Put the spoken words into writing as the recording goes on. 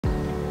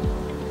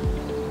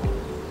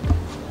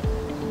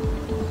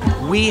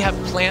We have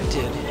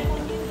planted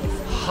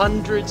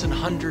hundreds and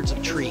hundreds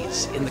of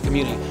trees in the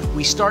community.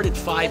 We started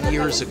 5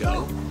 years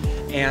ago,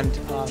 and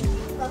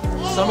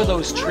some of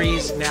those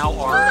trees now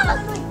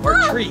are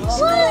trees.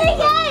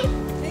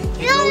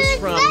 It goes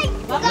from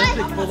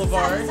Olympic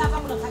Boulevard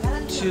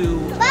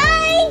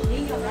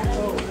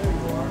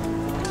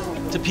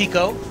to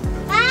Pico,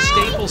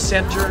 Staples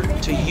Center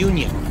to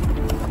Union.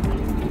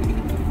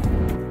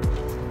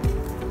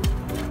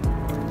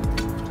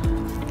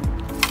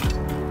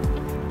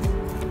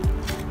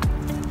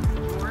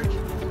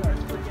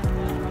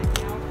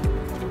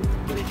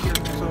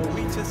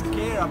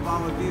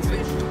 About this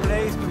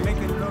place to make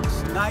it look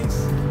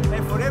nice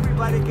and for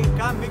everybody can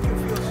come, make it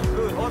feel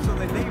good. Also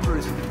the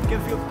neighbors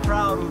can feel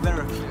proud of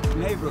their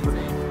neighborhood.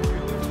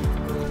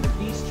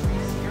 These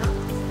trees here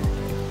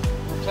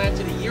were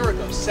planted a year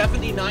ago.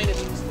 79 of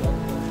these.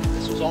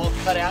 This was all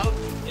cut out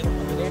in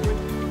the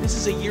neighborhood. This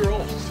is a year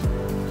old.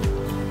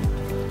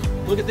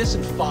 Look at this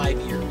in 5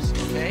 years,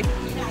 okay?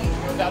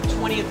 There are about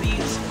 20 of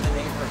these in the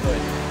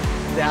neighborhood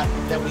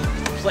that we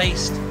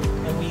placed,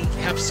 and we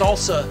have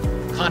salsa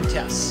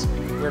contests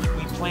where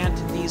we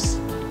planted these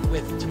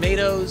with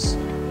tomatoes,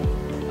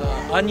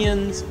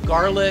 onions,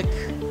 garlic,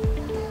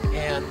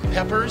 and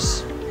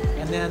peppers,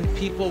 and then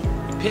people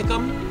pick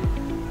them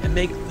and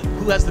make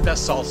who has the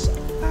best salsa.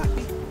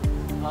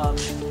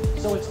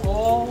 So it's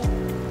all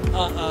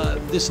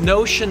this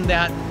notion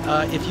that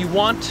if you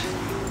want,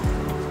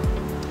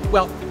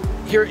 well,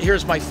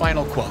 here's my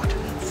final quote.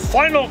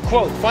 Final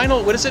quote.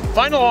 Final. What is it?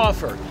 Final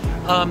offer.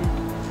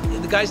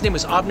 The guy's name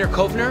was Abner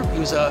Kovner. He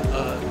was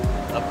a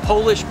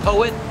Polish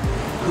poet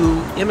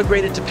who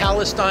immigrated to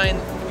Palestine,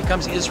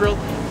 becomes Israel.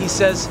 He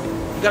says,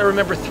 you gotta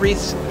remember three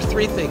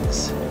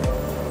things.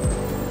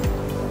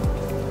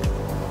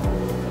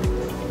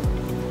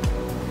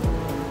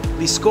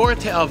 Lizkor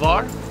et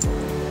ha'avar,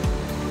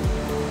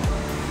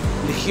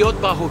 lichot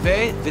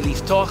b'hoveh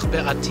v'liftoch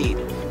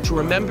be'atid. To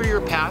remember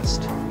your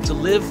past, to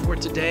live for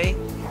today,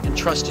 and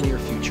trust in your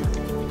future.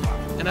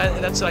 And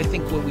that's, I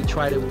think, what we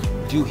try to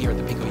do here at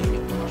the Pico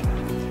Union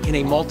Project, in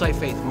a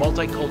multi-faith,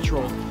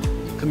 multicultural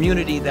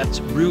community that's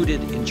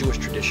rooted in Jewish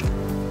tradition.